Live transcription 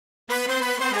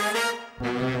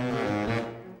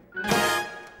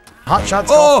Hot Shots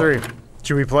Golf 3.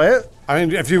 Should we play it? I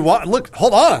mean, if you want, look,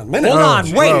 hold on a minute. Hold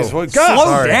on, wait, Slow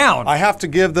down. I have to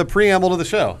give the preamble to the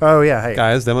show. Oh, yeah, hey.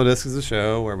 Guys, Demo Disc is a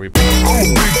show where we...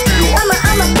 I'm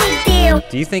a big deal.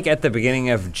 Do you think at the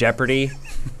beginning of Jeopardy,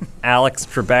 Alex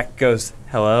Trebek goes,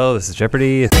 "Hello, this is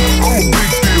Jeopardy"? I'm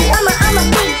a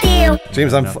big deal.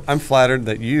 James, I'm flattered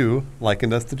that you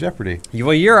likened us to Jeopardy.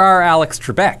 Well, you're our Alex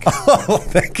Trebek. Oh,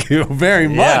 thank you very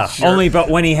much. Yeah, only but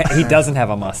when he doesn't have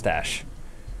a mustache.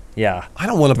 Yeah. I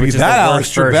don't want to be Which is that the Alex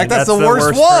worst version. Trebek. That's the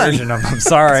worst one. version of, I'm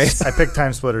sorry. I picked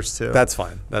Time Splitters too. That's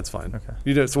fine. That's fine. Okay.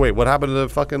 You did. So wait, what happened to the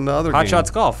fucking other Hot game?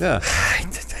 Shots Golf. Yeah.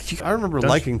 I remember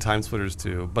liking Time Splitters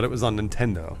too, but it was on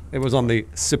Nintendo. It was on the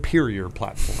superior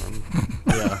platform.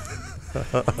 Yeah.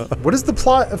 What is the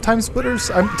plot of Time Splitters?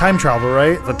 Time travel,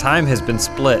 right? The time has been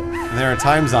split. There are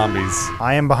time zombies.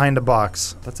 I am behind a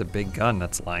box. That's a big gun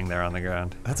that's lying there on the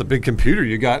ground. That's a big computer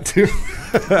you got too.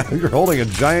 You're holding a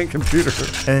giant computer.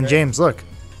 And then James, look.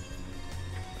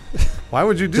 Why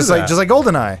would you do Just that? like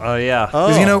GoldenEye. Oh yeah.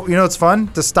 Because you know it's fun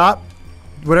to stop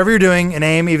whatever you're doing and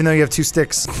aim, even though you have 2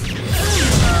 sticks.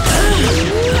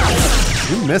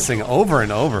 You're missing over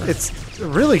and over. It's a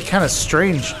really kind of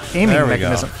strange aiming There we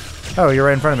mechanism. Oh, you're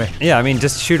right in front of me. Yeah, I mean,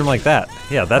 just shoot him like that.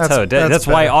 Yeah, that's how it did. That's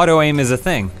why better. auto aim is a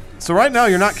thing. So right now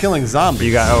you're not killing zombies.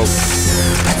 You got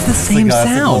that's the same That's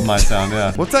the sound. Goldeneye sound.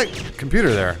 Yeah. What's that computer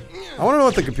there? I want to know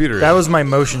what the computer is. That was my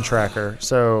motion tracker.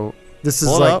 So this is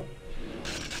Hold like. up.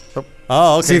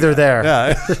 Oh, okay. It's either there.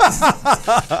 Yeah.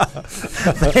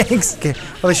 Thanks. Okay.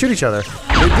 Well, they shoot each other.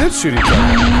 They did shoot each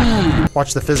other.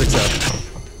 Watch the physics of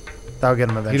it. That'll get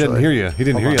him eventually. He didn't hear you. He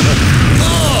didn't hear you.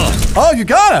 Oh, you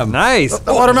got him. Nice.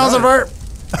 The watermelon's on fire.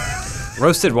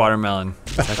 Roasted watermelon.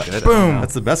 Is that good? Boom.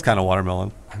 That's the best kind of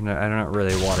watermelon. I'm not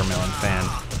really a watermelon fan.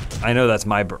 I know that's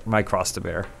my cross to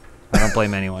bear. I don't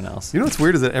blame anyone else. You know what's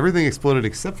weird is that everything exploded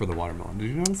except for the watermelon. Did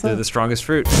you notice that? They're the strongest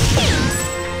fruit.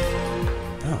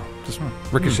 Oh, just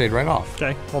ricocheted right off.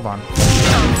 Okay. Hold on.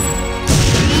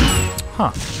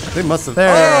 Huh. They must have. There.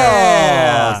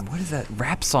 Yeah. What is that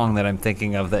rap song that I'm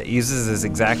thinking of that uses this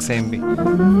exact same beat?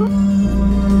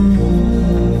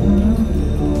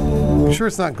 You sure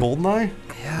it's not Goldeneye?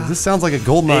 Yeah. This sounds like a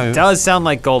Goldeneye. It does sound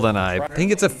like GoldenEye. I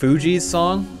think it's a Fugees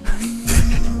song.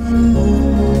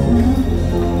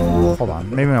 Hold on.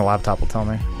 Maybe my laptop will tell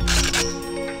me.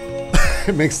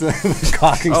 It makes the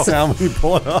cocking sound when you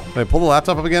pull it up. Wait, pull the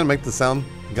laptop up again and make the sound,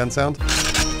 gun sound.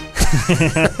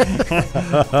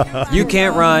 You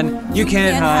can't run, you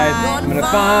can't hide. I'm gonna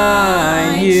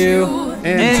find you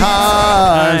in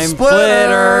time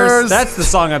splitters. That's the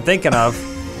song I'm thinking of.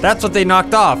 That's what they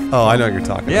knocked off. Oh, I know what you're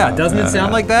talking about. Yeah, doesn't it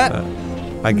sound like that?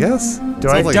 I guess. It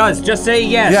does. Just say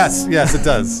yes. Yes, it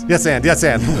does. Yes,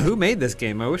 and. Who made this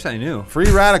game? I wish I knew. Free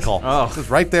Radical. Oh. It's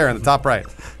right there in the top right.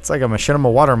 It's like a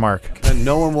machinima watermark. And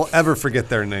no one will ever forget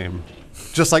their name.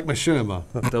 Just like Machinima.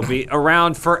 They'll be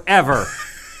around forever.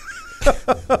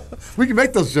 We can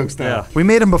make those jokes now. Yeah. We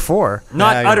made them before.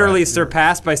 Not Yeah, you're utterly right.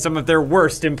 surpassed by some of their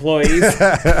worst employees.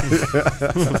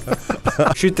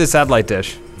 Shoot the satellite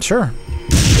dish. Sure.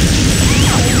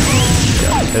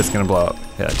 It's gonna blow up.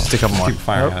 Yeah, just a couple more. Keep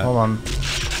firing at it. Hold on.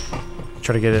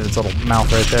 Try to get it in its little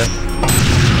mouth right there.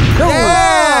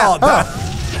 Yeah!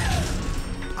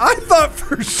 I thought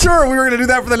for sure we were going to do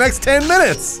that for the next 10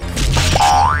 minutes.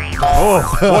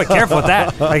 Oh, boy, careful with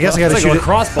that. I guess I gotta It's shoot like a it.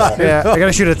 crossbow. Yeah, I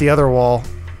gotta shoot it at the other wall.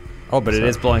 Oh, but it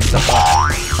is blowing stuff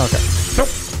up. Okay.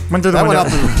 Went through the That went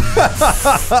window.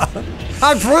 out the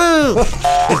I'm through!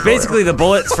 It's basically the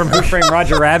bullets from Who Framed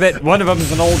Roger Rabbit. One of them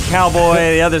is an old cowboy,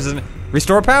 the other's an...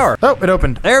 Restore power. Oh, it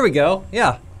opened. There we go.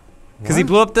 Yeah. Because he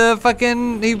blew up the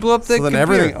fucking... He blew up the So then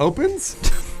computer. everything opens?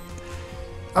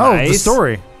 Oh, the Nice.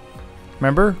 story.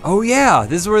 Remember? Oh, yeah.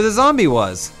 This is where the zombie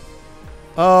was.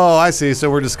 Oh, I see.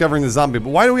 So we're discovering the zombie.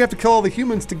 But why do we have to kill all the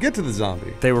humans to get to the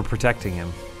zombie? They were protecting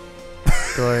him.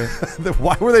 Story.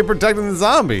 Why were they protecting the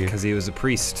zombie? Because he was a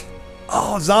priest.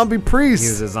 Oh, zombie priest. He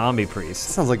was a zombie priest.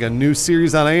 Sounds like a new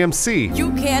series on AMC.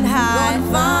 You can't hide,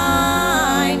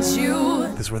 find you.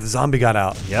 This is where the zombie got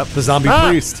out. Yep. The zombie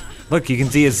priest. Look, you can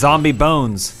see his zombie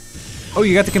bones. Oh,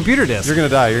 you got the computer disc. You're gonna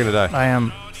die. You're gonna die. I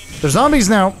am. They're zombies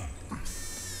now.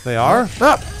 They are?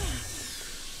 Up.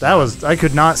 That was. I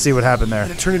could not see what happened there.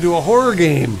 It turned into a horror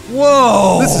game.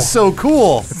 Whoa! This is so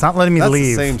cool. It's not letting me That's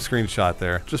leave. the same screenshot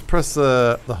there. Just press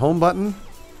the home button.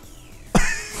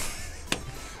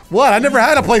 What? I never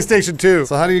had a PlayStation 2.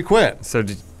 So how do you quit? So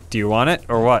do you want it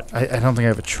or what? I don't think I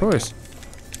have a choice.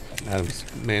 Adam's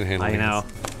manhandling. I know.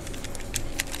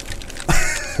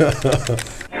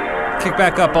 Kick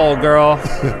back up, old girl.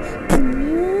 I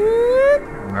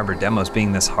remember demos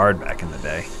being this hard back in the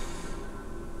day.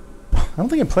 I don't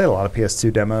think I played a lot of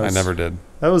PS2 demos. I never did.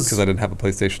 That was because I didn't have a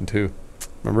PlayStation 2.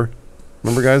 Remember,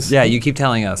 guys? Yeah, you keep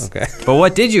telling us. Okay. But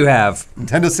what did you have?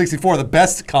 Nintendo 64, the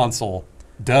best console.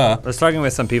 Duh. I was talking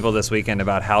with some people this weekend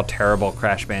about how terrible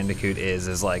Crash Bandicoot is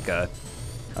as like a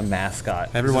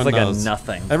mascot. Everyone like knows. a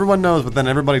nothing. Everyone knows, but then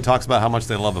everybody talks about how much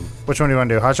they love him. Which one do you want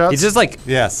to do? Hot Shots? He's just like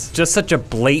Yes. just such a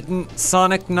blatant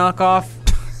Sonic knockoff.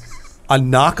 A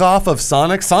knockoff of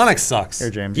Sonic? Sonic sucks. Here,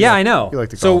 James. Yeah, I know. You like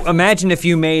to so golf. imagine if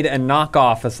you made a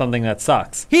knockoff of something that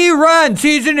sucks. He runs,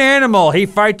 he's an animal, he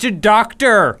fights a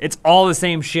doctor. It's all the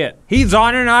same shit. He's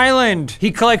on an island, he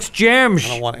collects gems. I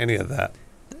don't want any of that.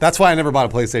 That's why I never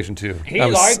bought a PlayStation 2.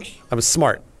 I was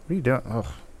smart. What are you doing?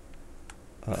 Oh.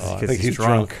 I Because think he's he's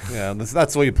drunk. Yeah,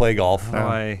 that's the way you play golf.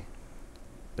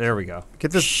 There we go.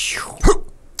 Get this.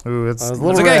 Ooh, it's A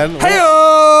little It's okay. red. Hey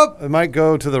up! It might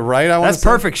go to the right, I want to That's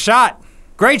perfect shot.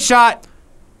 Great shot.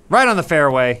 Right on the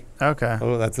fairway. okay.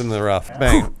 Oh, that's in the rough.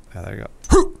 Bang. Yeah, there you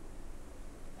go.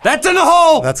 That's in the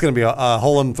hole! That's going to be a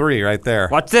hole in 3 right there.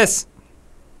 Watch this.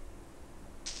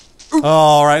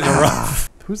 Oh, right in the rough.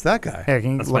 Who's that guy? Hey,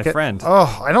 can you That's look my at? friend.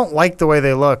 Oh, I don't like the way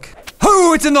they look.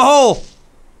 Ooh, it's in the hole!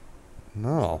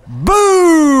 No.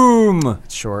 Boom!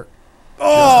 It's short.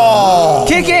 Oh!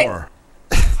 Kick it!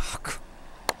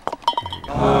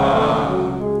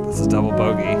 This is double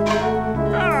bogey.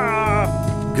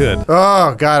 Good.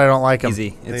 Oh God, I don't like them.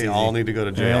 Easy. It's They easy. all need to go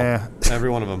to jail. Yeah. Every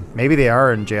one of them. Maybe they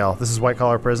are in jail. This is white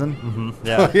collar prison.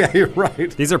 Yeah. Yeah, you're right.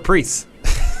 These are priests.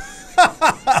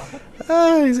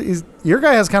 Your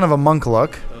guy has kind of a monk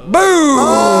look. Boom!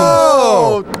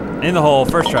 Oh! In the hole,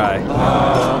 first try.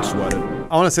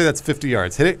 I want to say that's 50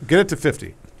 yards. Hit it. Get it to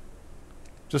 50.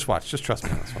 Just watch. Just trust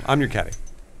me on this one. I'm your caddy.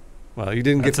 Well, you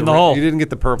didn't That's get in the hole. You didn't get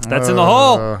the purple. That's in the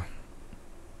hole.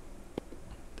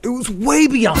 It was way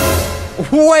beyond.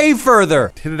 Way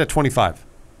further. Hit it at 25.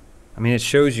 I mean, it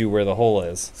shows you where the hole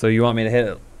is. So you want me to hit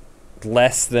it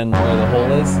less than where the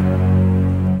hole is?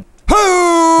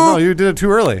 No, you did it too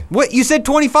early. What? You said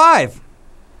 25.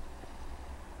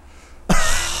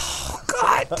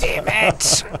 God damn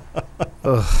it.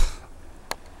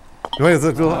 Wait, I'm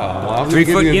going to 3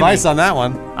 give foot you gimme. advice on that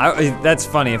one. That's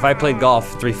funny. If I played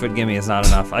golf, 3 foot gimme is not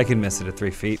enough. I can miss it at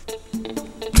 3 feet.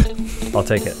 I'll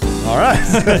take it. All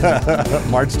right.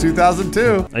 March 2002.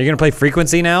 Are you going to play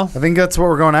frequency now? I think that's what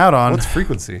we're going out on. What's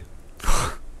frequency?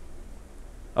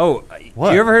 Oh,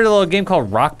 What? you ever heard of a little game called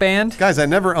Rock Band? Guys, I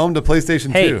never owned a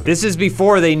PlayStation Hey, 2. this is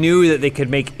before they knew that they could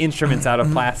make instruments out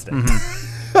of plastic.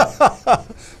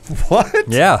 What?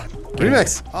 Yeah.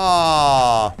 Remix.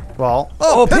 Aww. Well,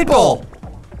 Oh, Pitbull.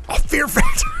 oh, Fear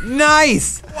Factor.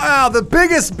 Nice. Wow, the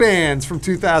biggest bands from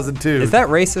 2002. Is that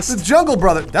The racist? Jungle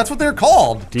Brothers. That's what they're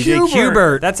called. DJ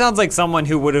Qbert. That sounds like someone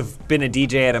who would have been a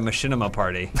DJ at a machinima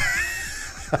party.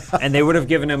 And they would have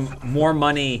given him more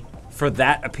money for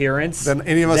that appearance Than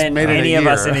any of us than made in a any of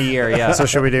us year. in a year, yeah. So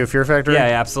should we do Fear Factor? Yeah,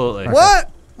 absolutely. What?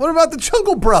 What about the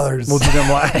Jungle Brothers? We'll do them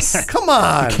last. Come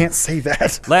on. Can't say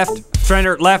that. Left,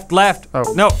 Trender, left. Oh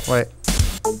No, Wait.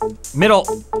 middle.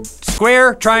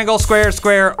 Square, triangle, square,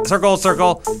 square, circle,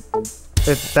 circle.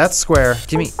 That's square.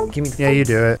 Give me. Yeah, you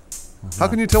do it. How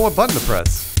can you tell what button to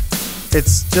press?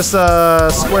 It's just a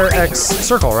square X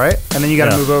circle, right? And then you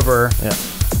gotta Yeah. move over. Yeah.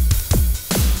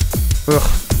 Ugh.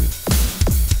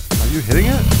 Are you hitting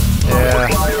it? Yeah.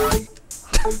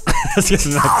 Is this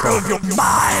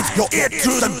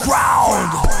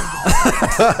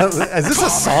a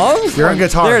song? You're on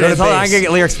guitar. There it go to is. Hold on, I bass. gotta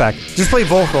get lyrics back. Just play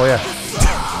vocal, yeah.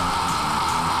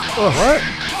 What?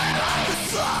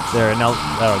 There, now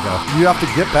that'll go. You have to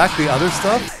get back the other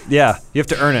stuff? Yeah, you have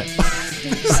to earn it.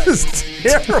 This is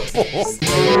terrible.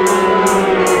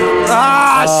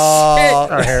 Ah, shit! All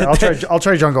right, here. I'll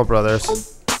try Jungle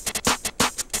Brothers.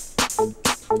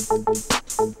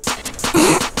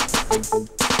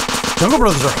 Jungle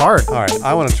Brothers are hard. All right,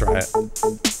 I want to try it.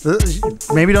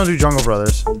 Maybe don't do Jungle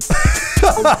Brothers.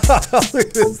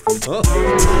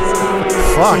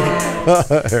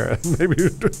 Fuck. Aaron, maybe you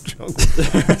do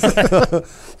Jungle.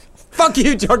 Fuck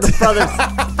you, Jungle Brothers.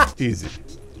 Easy.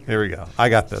 Here we go. I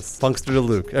got this. Funkster to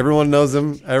Luke. Everyone knows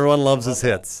him. Everyone loves his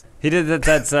hits. He did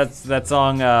that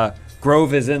song,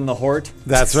 Grove is in the Hort.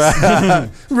 That's right.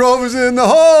 Rover's in the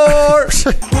horse.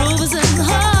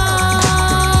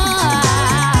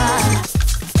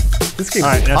 This game's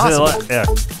All right, impossible. yeah.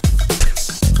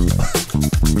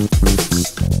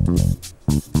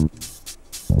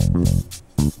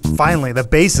 Finally, the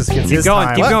bassist gets Keep his going,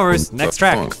 time. keep going, Bruce. Next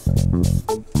track.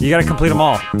 You gotta complete them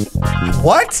all.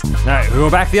 What? All right, we go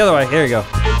back the other way. Here you go.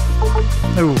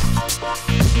 Ooh.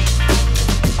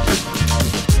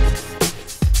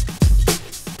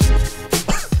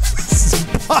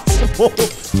 Possible.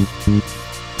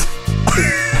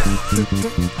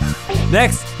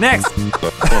 Next. Next. Come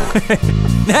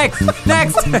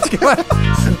on.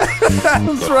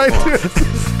 Adam's right there.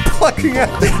 Plucking at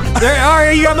me. There. All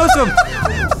right, you got most of them.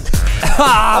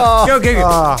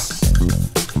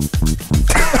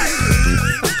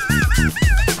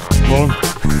 Go.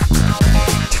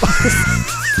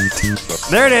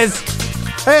 There it is.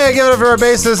 Hey, give it up for our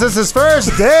bassist. This is his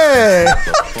first day.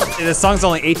 This song's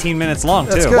only 18 minutes long,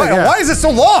 too. That's good. Yeah. Why is it so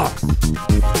long?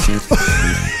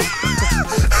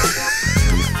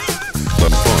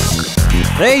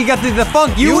 Hey, you got the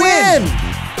funk. You win.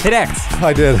 Hit X.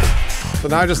 I did. So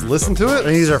now I just listen to it?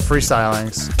 And these are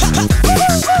freestylings.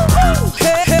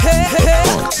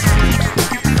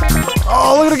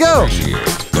 Oh, look at it go.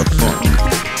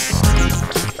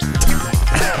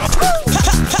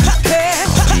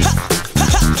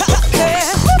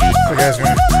 Okay, guys,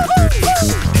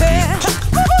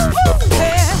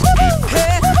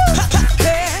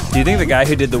 Do you think the guy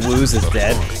who did the woos is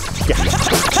dead? Yeah.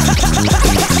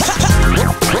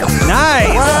 Nice.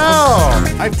 wow.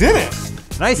 I did it.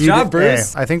 Nice You job, did-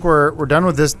 Bruce. hey, I think we're done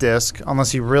with this disc,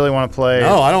 unless you really want to play.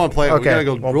 No, I don't want to play it. We Okay, gotta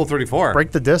go well, rule 34.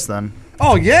 Break the disc then.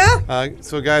 Oh, yeah?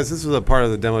 So, guys, this was a part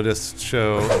of the demo disc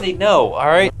show. They know, all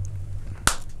right?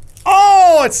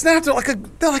 Oh, it snapped it like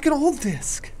an old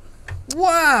disc.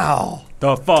 Wow.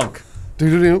 The funk.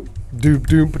 Doom doom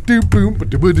doom doom boom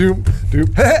doom doom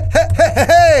doom. Hey hey hey hey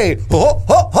hey! Ho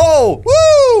ho ho!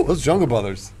 Woo! Those Jungle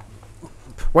Brothers.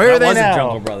 Where are That they wasn't now?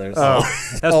 Jungle Brothers. Oh.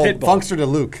 That's Oh, Pitbull. Funkster to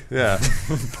Luke. Yeah.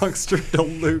 Punkster to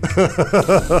Luke.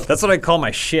 That's what I call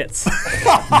my shits.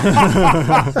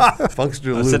 Funkster to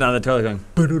I'm Luke. sitting on the toilet going,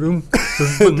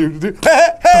 Hey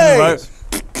hey!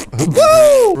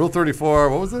 Woo! Rule 34.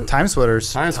 What was it? Time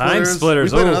splitters. Time Time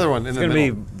splitters. We played Oh, another one in It's the gonna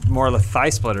middle. be more like thigh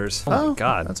splitters. Oh, Oh, my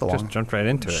god, that's a just long- jumped right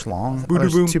into it. Schlong. Boom,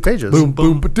 There's boom. 2 pages. Boom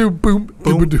boom ba doom boom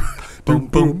boom boom boom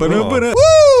boom boom. ba-dum.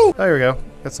 Woo! There we go.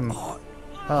 Got some.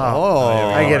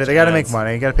 Oh, I get it. They got to make ads.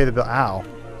 money. You got to pay the bill. Ow.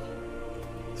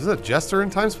 Is that Jester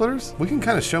in Time Splitters? We can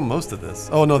kind of show most of this.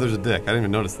 Oh no, there's a dick. I didn't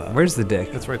even notice that. Where's the dick?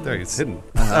 It's right there. It's hidden.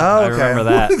 Oh, I okay. remember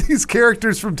that. What are these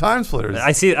characters from Time Splitters?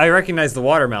 I see. I recognize the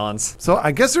watermelons. So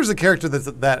I guess there's a character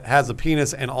that has a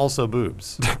penis and also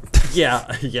boobs. Yeah,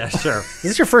 sure. Is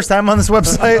this your first time on this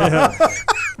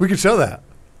website? We can show that.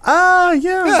 Yeah.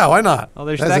 Yeah, why not? Oh,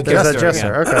 there's That's that a There's that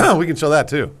Jester. Jester. Okay. we can show that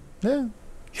too. Yeah.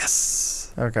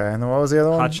 Yes. Okay. And then what was the other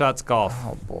one? Hot Shots Golf.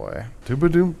 Oh boy. Doom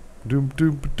doom doom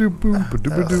doom boom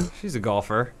doom doom. She's a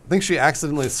golfer. I think she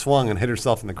accidentally swung and hit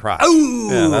herself in the crotch. Ooh.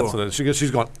 Yeah, that's what it is.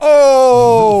 She's going,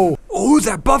 oh! Oh, who's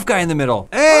that buff guy in the middle?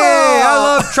 Hey, I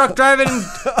love truck driving,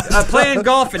 playing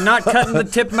golf, and not cutting the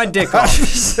tip of my dick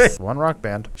off. One rock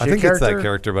band. I She a think it's that character?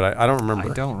 character, but I don't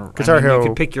remember. I don't. Guitar I mean, Hero. You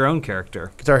could pick your own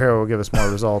character. Guitar Hero will give us more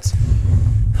results.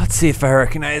 Let's see if I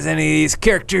recognize any of these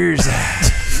characters.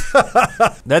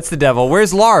 That's the devil.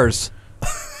 Where's Lars?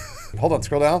 Hold on,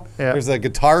 scroll down. Yeah. There's a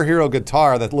Guitar Hero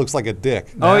guitar that looks like a dick.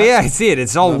 Oh yeah, I see it.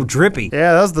 It's all drippy.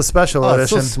 Yeah, that was the special Oh, it's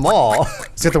so edition. small.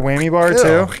 It's got the whammy bar Ew.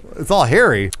 too. It's all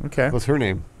hairy. Okay. What's her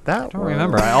name? That I don't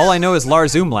remember. All I know is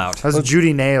Lars Umlaut. That's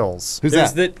Judy Nails. Who's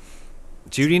There's that?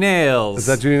 Judy Nails. Is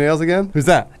that Judy Nails again? Who's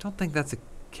that? I don't think that's a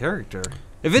character.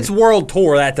 If it's World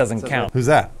Tour, that doesn't count. Who's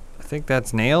that? I think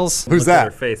that's Nails. Who's Look that?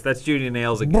 At her face. That's Judy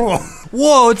Nails again.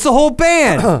 Whoa, it's the whole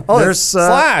band. Oh, There's there's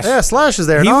Slash. Yeah, Slash is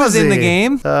there. He and was in the Ozzy.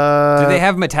 game. Do Do they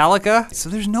have Metallica? So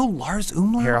there's no Lars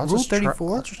Umlaut. Here, I'll Rule just try-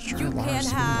 34. I'll just try You Lars. can't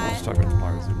hide. Let's talk about the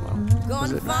Lars Umlaut.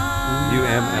 Gonna find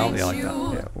UML, yeah, like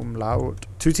that. Yeah, umlaut.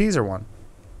 2 T's or 1?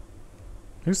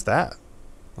 Who's that?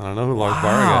 I don't know who Lars Wow.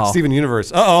 Barr is. Steven Universe.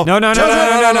 Uh-oh. No.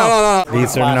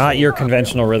 These are not your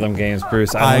conventional rhythm games,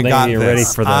 Bruce. I I don't got think you're this. ready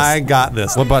for this. I got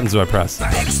this. What buttons do I press?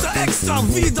 Extra, extra,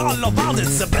 read all about it.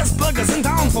 The best burgers in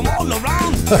town from all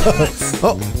around.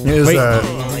 Is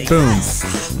Wait. Boom.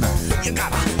 You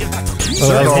gotta Oh,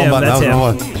 that was him, one button. that's That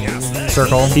was one.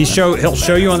 circle? He'll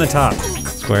show you on the top.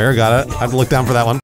 Square, got it. I have to look down for that one.